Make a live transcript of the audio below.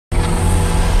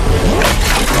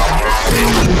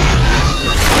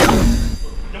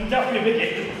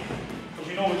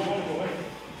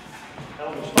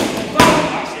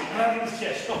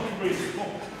breathe. Come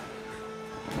on.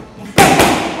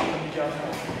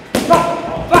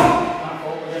 Back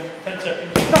over again. 10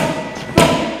 seconds.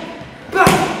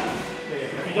 There,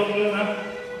 have you done with it now?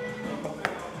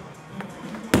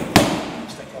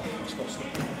 Stick off. Let's go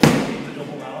sleep. The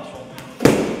double now, that's one.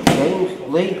 James,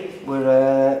 Lee,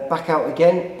 we're back out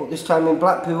again, but this time in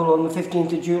Blackpool on the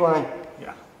 15th of July.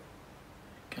 Yeah.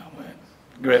 Can't wait.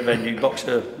 Great venue,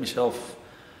 boxer myself.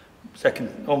 Second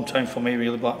hometown for me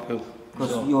really, Blackpool.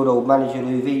 Because so, your old manager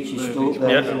Uvic is still up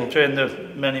there, yeah, isn't he? I've trained there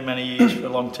many years for a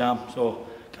long time, so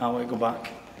can't wait to go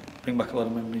back. Bring back a lot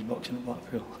of memories boxing at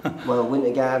Blackpool. Well,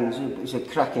 Winter Gardens is a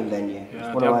cracking venue. Yeah,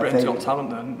 it's one of my Britain's favourite. got talent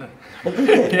there, haven't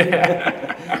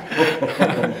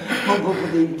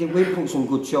they? But we put some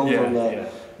good shows on there. Yeah.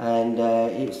 And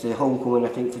it's the homecoming, I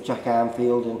think, for Jack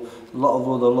Armfield and a lot of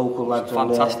other local lads on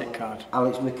there. Fantastic card.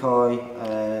 Alex McCoy,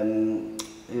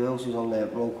 who else is on there?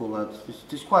 Local lads.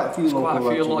 There's quite a few local lads.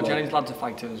 Quite a few. A lot of there. Jennings lads are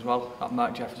fighting as well. That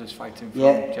Mark Jeffers is fighting from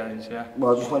Jennings, yeah.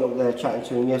 Well, I just went up there chatting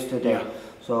to him yesterday. Yeah.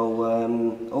 So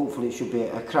hopefully it should be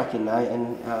a cracking night.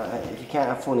 And if you can't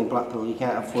have fun in Blackpool, you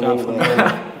can't have fun anywhere.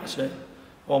 That's it.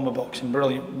 Home of boxing,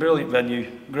 brilliant venue,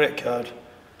 great card.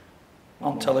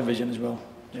 On television as well.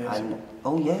 Yes. And,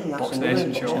 oh yeah, that's Box another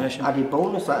Nation show. added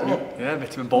bonus, that isn't it? Yeah, a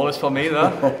bit of a bonus for me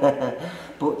there.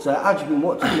 But had you been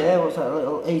watching there? What's that, a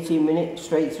little 18 minutes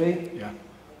straight through? Yeah.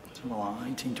 Something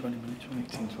like 18-20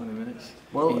 minutes. 18-20 minutes.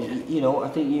 Well, you know, I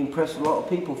think you impressed a lot of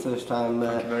people first time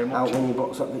out when you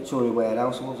boxed at Victoria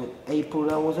Warehouse. Was it April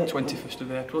now, was it? 21st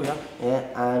of April, yeah.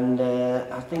 Yeah, and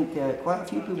I think quite a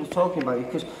few people were talking about you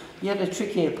because you had a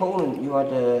tricky opponent. You had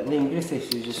Liam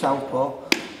Griffiths, who's a southpaw,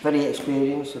 very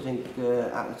experienced. I think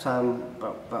at the time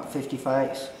about 50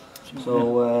 fights.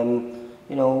 So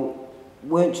you know,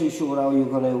 weren't too sure how you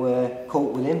were going to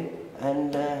cope with him,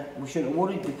 and we shouldn't have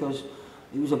worried because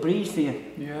it was a breeze for you.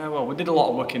 Yeah, well, we did a lot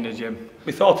of work in the gym.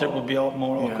 We thought it would be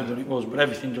more awkward than it was, but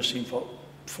everything just seemed to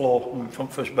flow from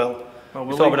first bell. Well,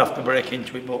 we thought we'd have to break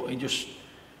into it, but he just,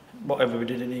 whatever we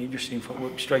did in here, he just seemed to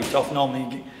work straight off. Normally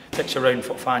he takes a round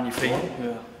to find your feet.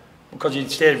 Yeah. Because he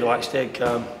stayed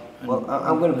calm. Well,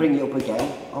 I'm going to bring it up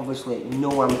again. Obviously,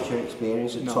 no amateur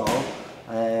experience at all.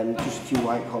 Just a few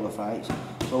white collar fights.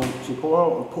 So to go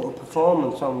out and put a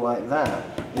performance on like that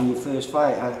in your first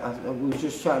fight, we were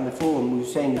just chatting before and we were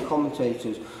saying the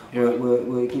commentators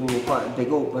were giving you quite a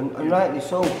big up, and rightly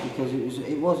so, because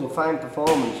it was a fine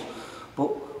performance.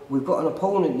 But we've got an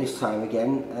opponent this time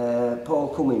again, Paul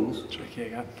Cummins. Tricky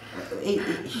again.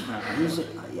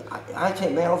 I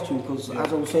take my off to him because,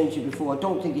 as I was saying to you before, I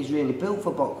don't think he's really built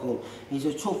for boxing. He's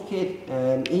a tough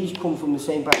kid. He's come from the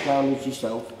same background as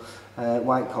yourself,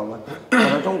 white collar, but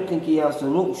I don't think he has the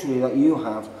luxury that you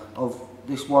have of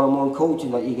this one-on-one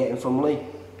coaching that you're getting from Lee.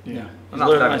 Yeah,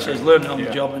 he's learning on the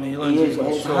job, and he learns it.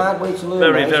 It's a hard way to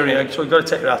learn. Very. So you've got to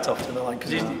take your hat off to the line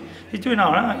because he's doing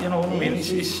all right. You know what I mean?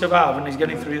 He's surviving. He's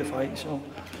getting through the fight. So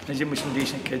he's in with some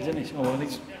decent kids, isn't he? So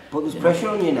but there's pressure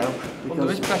on you now. Well,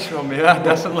 there is pressure on me, yeah,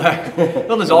 definitely.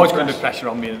 Well, there's always going to be pressure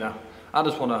on me now. I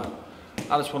just want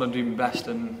to do my best,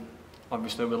 and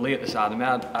obviously with Lee at the side of me,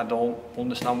 I don't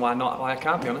understand why I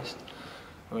can't be honest.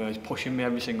 I mean, he's pushing me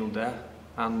every single day,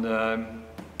 and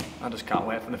I just can't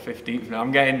wait for the 15th now.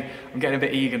 I'm getting a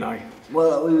bit eager now.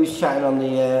 Well, we was chatting on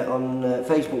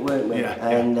Facebook, weren't we? Yeah.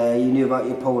 And you knew about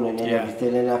your opponent and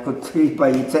everything, and I could see by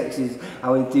your texts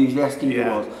how enthusiastic he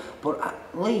was. But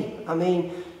Lee, I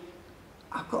mean,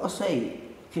 I've got to say,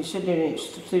 considering it's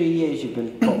 3 years you've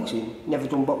been boxing, never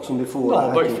done boxing before.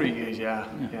 No, about 3 years, yeah.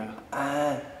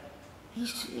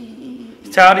 He's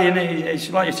tardy, and he's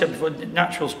like you said before,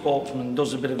 natural sportsman,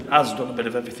 has done a bit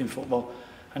of everything football,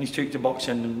 and he's took to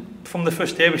boxing. And from the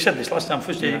first day, we said this last time,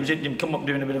 first day he was in, he'd come up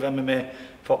doing a bit of MMA,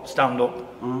 stand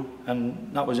up,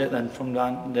 and that was it then. From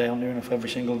that day on, doing it every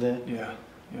single day. Yeah.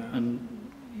 And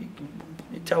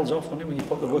it tells off, doesn't it, when you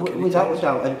put the work in. Without a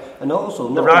doubt, and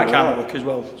also the right kind of work as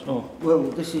well. So. Well,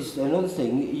 this is another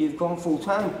thing. You've gone full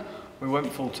time. We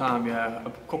went full time, yeah, a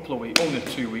couple of weeks, only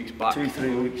 2 weeks back.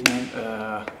 2-3 weeks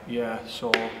now. Yeah,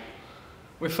 so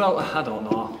we felt, I don't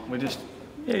know, we just...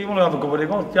 Yeah, you want to have a go with it, you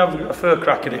want to have a fair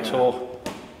crack at it, so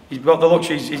he's got the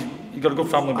luxury, he's got a good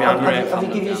family behind him. Have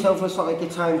you given yourself a sort of like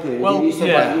a time period? Well, you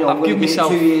said I've given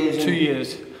myself 2 years. 2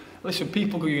 years. Listen,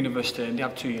 people go to university and they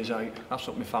have 2 years out, that's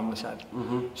what my family said.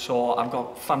 So I've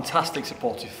got fantastic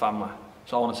supportive family,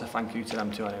 so I want to say thank you to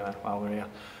them too anyway, while we're here.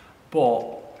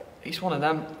 But it's one of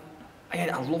them. I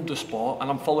love the sport and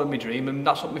I'm following my dream, and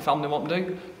that's what my family want to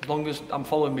do. As long as I'm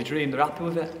following my dream, they're happy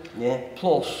with it. Yeah.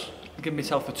 Plus, I give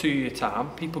myself a 2 year time.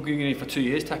 People go in for 2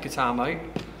 years, take a time out.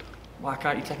 Why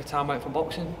can't you take a time out for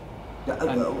boxing?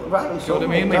 Rightly so. what I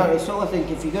mean? Rightly so. I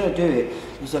think if you're going to do it,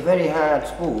 it's a very hard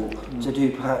sport to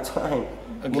do part time.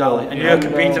 Exactly, and you're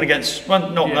competing against,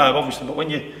 well, not now obviously, but when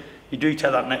you do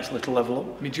take that next little level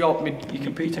up, you're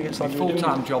competing against. My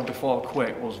full-time job before I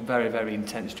quit was very, very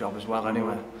intense job as well.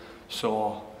 Anyway,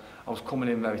 so I was coming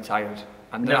in very tired,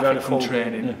 and then after from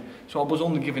training, so I was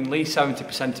only giving Lee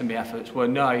 70% of my efforts. Where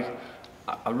now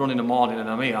I run in the morning and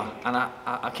I'm here, and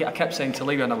I kept saying to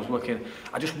Lee when I was working,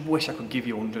 I just wish I could give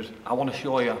you 100. I want to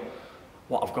show you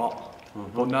what I've got.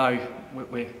 But now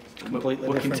we're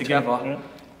working together.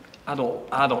 I don't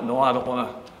know. I don't want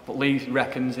to. But Lee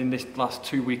reckons in this last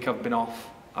 2 weeks I've been off,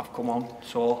 I've come on.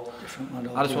 So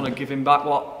I just want to give him back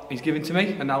what he's given to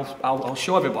me, and I'll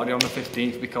show everybody on the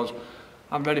 15th because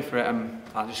I'm ready for it, and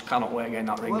I just cannot wait again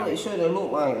that ring. Well, it certainly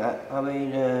looked like that. I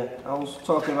mean, I was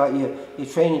talking about your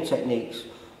training techniques,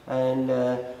 and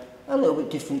a little bit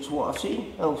different to what I've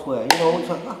seen elsewhere. You know, which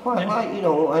I quite like. You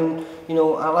know, and you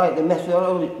know, I like the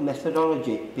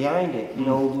methodology behind it. You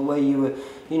know, the way you were.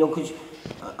 You know, because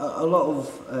a lot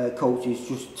of coaches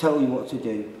just tell you what to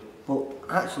do, but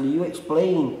actually you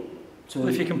explain to. Well,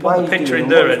 if you can put the picture in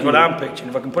their head, what I'm picturing,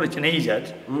 if I can put it in his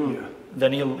head,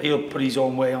 then he'll put his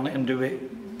own way on it and do it.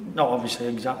 Not obviously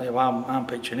exactly how I'm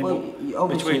picturing it, but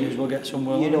between us we'll get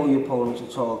somewhere. You know your opponent's a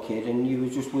tall kid, and you were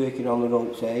just working on the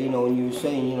ropes there, you know, and you were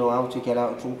saying, you know, how to get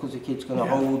out of trouble because the kid's going to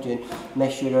hold and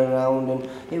mess you around, and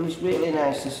it was really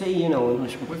nice to see, you know.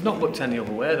 We've not looked any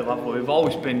other way though, have we? We've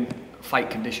always been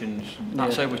fight conditions.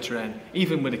 That's how we train.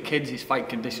 Even with the kids, it's fight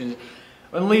conditions.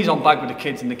 When Lee's on bag with the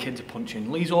kids and the kids are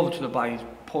punching, Lee's over to the bar, he's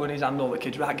putting his hand over the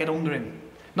kids, right, get under him.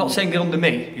 Not saying get under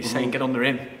me, he's saying get under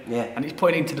him. Yeah. And he's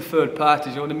putting it into the third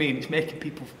parties, you know what I mean? It's making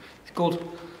people, it's good.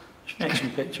 Just makes you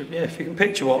picture, if you can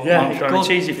picture what I'm trying, it's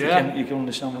easy if you can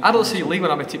understand what I don't see Lee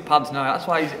when I'm hitting pads now, that's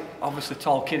why he's obviously a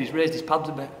tall kid, he's raised his pads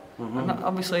a bit. And that,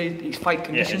 obviously it's fight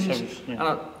conditions, and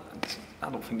I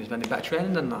don't think there's any better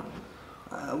training than that.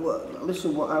 Well,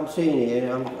 listen, what I'm seeing here,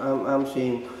 I'm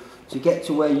seeing to get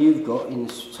to where you've got in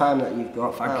the time that you've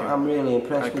got. I'm really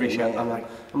impressed with it, mate, and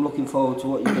I'm looking forward to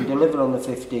what you can deliver on the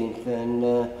 15th.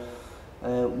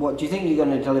 And what do you think you're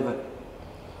going to deliver?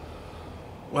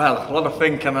 Well, a lot of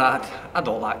thinking. I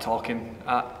don't like talking.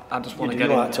 I just want to get.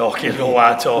 You like talking? You don't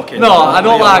like talking? No, I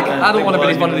don't like. I don't want to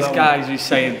be one of these guys who's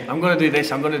saying, "I'm going to do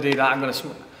this. I'm going to do that. I'm going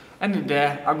to." End of the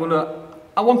day, I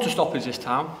want to stop us this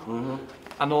time.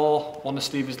 I know one of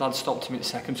Stevie's lads stopped him at the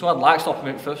second, so I'd like to stop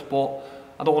him at first, but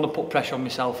I don't want to put pressure on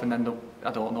myself and end up,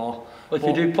 I don't know. Well, if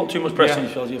you do put too much pressure on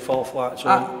yourself, you'll fall flat.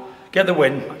 So get the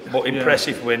win, but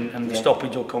impressive win, and the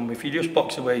stoppage will come. If you just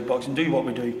box away, box and do what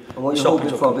we do, and what you're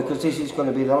hoping for, because this is going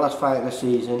to be the last fight of the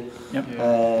season.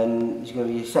 It's going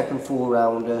to be your second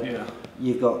 4-rounder.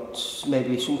 You've got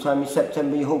maybe sometime in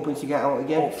September you're hoping to get out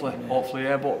again. Hopefully,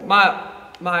 yeah. But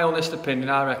my honest opinion,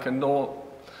 I reckon, no,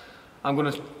 I'm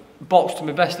going to box to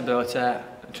my best ability and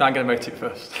try and get him out it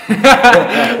first.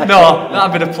 No,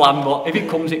 that'd be the plan, but if it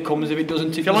comes, it comes. If it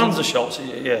doesn't, if he lands the shots,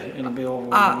 it'll be over.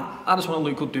 I just want to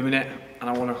look good doing it, and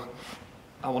I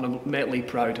want to make Lee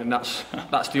proud, and that's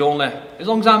the only. As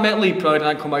long as I make Lee proud and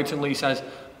I come out and Lee says,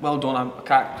 "Well done, I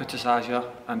can't criticise you,"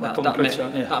 and that makes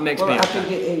me. I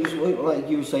think it was like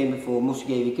you were saying before. Musk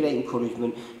gave you great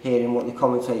encouragement hearing what the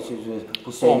commentators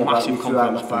were saying about you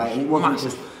throughout the fight, and it wasn't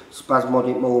just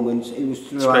spasmodic moments, it was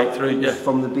throughout,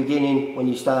 from the beginning when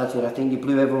you started. I think you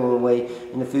blew everyone away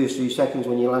in the first 3 seconds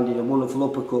when you landed a wonderful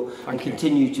uppercut, and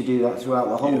continued to do that throughout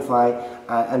the whole fight,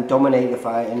 and dominate the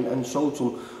fight, and showed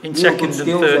some in second and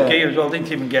third gear as well. Didn't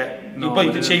even get, but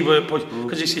you can see where,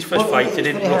 because it's his first fight, he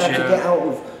didn't push it. It's very hard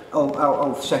to get out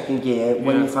of second gear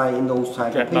when you're fighting those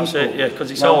type of people. That's it, because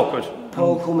it's awkward.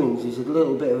 Paul Cummins is a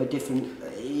little bit of a different,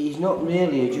 he's not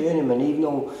really a journeyman, even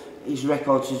though his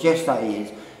record suggests that he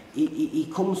is. He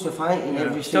comes to fight in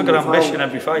every still single got ambition fight.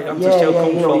 every fight.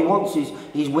 He wants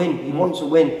his win. He wants a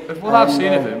win. What I've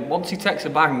seen of him, once he takes a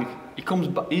bang, he comes.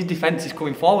 His defence is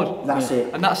coming forward. That's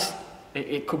it. And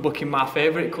it could look in my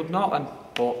favour. It could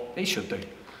not, but he should do.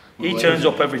 He turns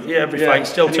up every fight.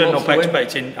 Still turning up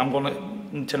expecting I'm going to.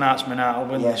 Tonight's my night, I'll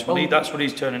win this one. That's what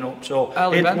he's turning up. So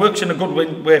it works in a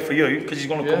good way for you, because he's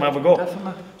going to come and have a go.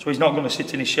 Definitely. So he's not going to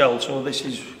sit in his shell. So this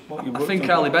is what you. I think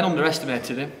Ali Ben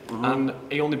underestimated him, and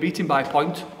he only beat him by a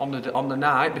point on the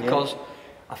night, because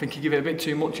I think he gave it a bit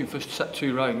too much in first set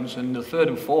 2 rounds, and the third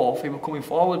and fourth he were coming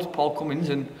forward, Paul Cummins,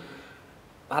 and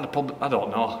I don't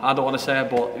know. I don't want to say,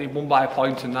 but he won by a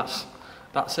point, and that's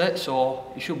it.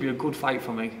 So it should be a good fight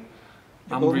for me.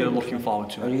 I'm really looking forward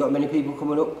to it. Have you got many people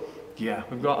coming up? Yeah,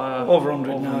 we've got over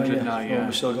 100 now. Yeah,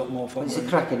 we've still got more fun. It's a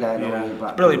cracking night.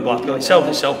 It's brilliant Blackpool. It sells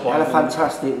itself. And a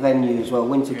fantastic venue as well.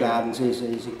 Winter Gardens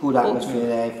is a good atmosphere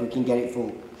there if we can get it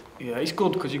full. Yeah, it's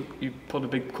good because you put a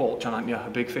big coach on, haven't you? A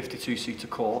big 52-seater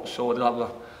coach, so they'll have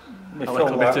a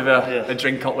little bit of a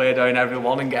drink up way down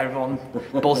everyone and get everyone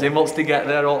buzzing once they get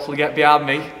there, hopefully get behind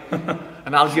me.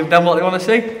 And I'll give them what they want to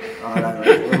see. Alright,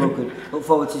 right. Well, look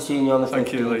forward to seeing you on the 15th.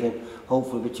 Thank you, Lee. And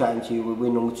hopefully we're chatting to you with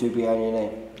win number 2 behind your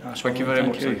name. Thank you very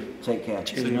much. Take care.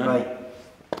 Cheers, Bye.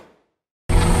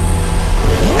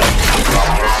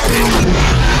 mate.